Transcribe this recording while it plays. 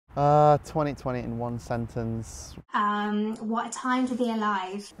2020 in one sentence. What a time to be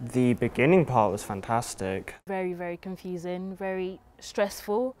alive. The beginning part was fantastic. Very, very confusing, very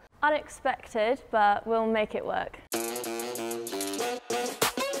stressful. Unexpected, but we'll make it work.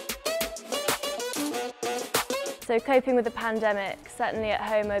 So coping with the pandemic, certainly at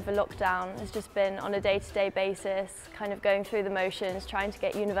home over lockdown, has just been on a day-to-day basis, kind of going through the motions, trying to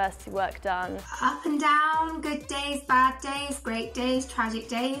get university work done. Up and down, good days, bad days, great days, tragic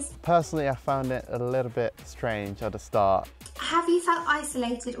days. Personally, I found it a little bit strange at the start. Have you felt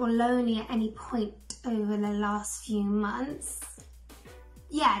isolated or lonely at any point over the last few months?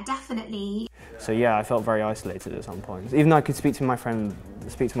 Yeah, definitely. So yeah, I felt very isolated at some points. Even though I could speak to my friends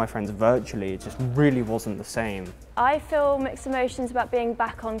virtually, it just really wasn't the same. I feel mixed emotions about being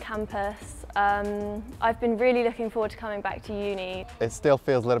back on campus. I've been really looking forward to coming back to uni. It still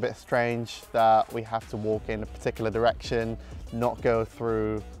feels a little bit strange that we have to walk in a particular direction, not go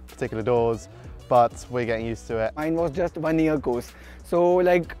through particular doors, but we're getting used to it. Mine was just 1 year course. So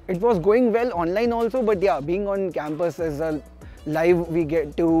like it was going well online also, but yeah, being on campus is a live, we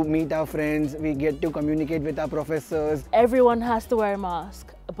get to meet our friends, we get to communicate with our professors. Everyone has to wear a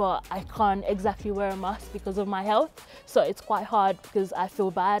mask, but I can't exactly wear a mask because of my health. So it's quite hard because I feel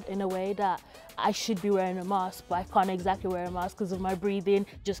bad in a way that I should be wearing a mask, but I can't exactly wear a mask because of my breathing.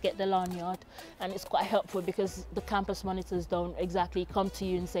 Just get the lanyard, and it's quite helpful because the campus monitors don't exactly come to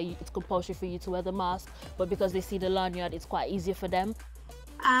you and say it's compulsory for you to wear the mask, but because they see the lanyard, it's quite easier for them.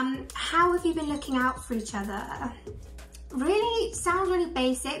 How have you been looking out for each other? Really sounds really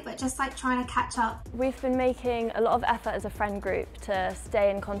basic, but just like trying to catch up. We've been making a lot of effort as a friend group to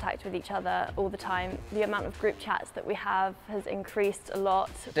stay in contact with each other all the time. The amount of group chats that we have has increased a lot.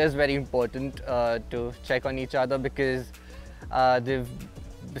 It is very important to check on each other because they've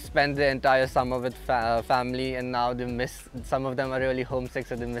spent the entire summer with family, and now they miss, some of them are really homesick,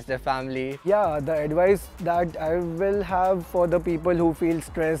 so they miss their family. Yeah, the advice that I will have for the people who feel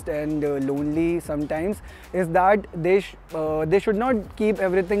stressed and lonely sometimes is that they should not keep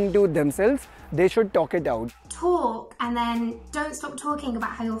everything to themselves, they should talk it out. Talk, and then don't stop talking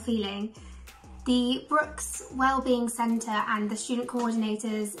about how you're feeling. The Brookes Wellbeing Centre and the student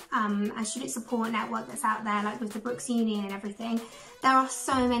coordinators and student support network that's out there, like with the Brookes Union and everything, there are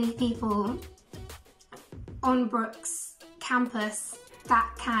so many people on Brookes campus that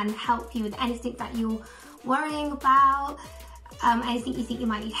can help you with anything that you're worrying about, anything you think you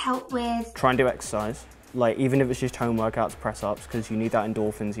might need help with. Try and do exercise, like even if it's just home workouts, press-ups, because you need that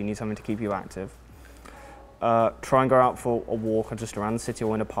endorphins, you need something to keep you active. Try and go out for a walk or just around the city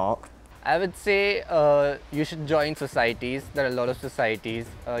or in a park. I would say you should join societies. There are a lot of societies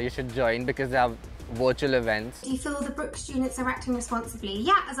you should join because they have virtual events. Do you feel the Brookes students are acting responsibly?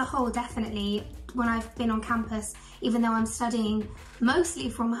 Yeah, as a whole, definitely. When I've been on campus, even though I'm studying mostly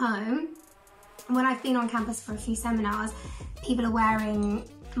from home, when I've been on campus for a few seminars, people are wearing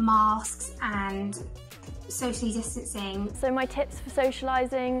masks and socially distancing. So my tips for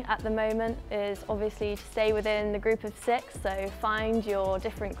socialising at the moment is obviously to stay within the group of 6, so find your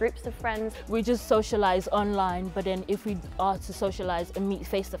different groups of friends. We just socialise online, but then if we are to socialise and meet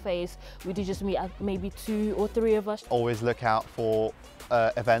face to face, we do just meet maybe 2 or 3 of us. Always look out for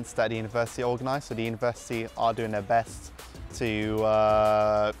events that the university organise, so the university are doing their best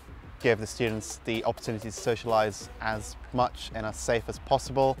to give the students the opportunity to socialise as much and as safe as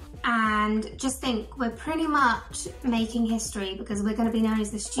possible. And just think, we're pretty much making history because we're going to be known as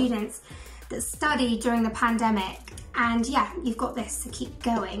the students that studied during the pandemic. And yeah, you've got this, so keep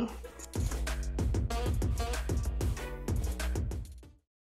going.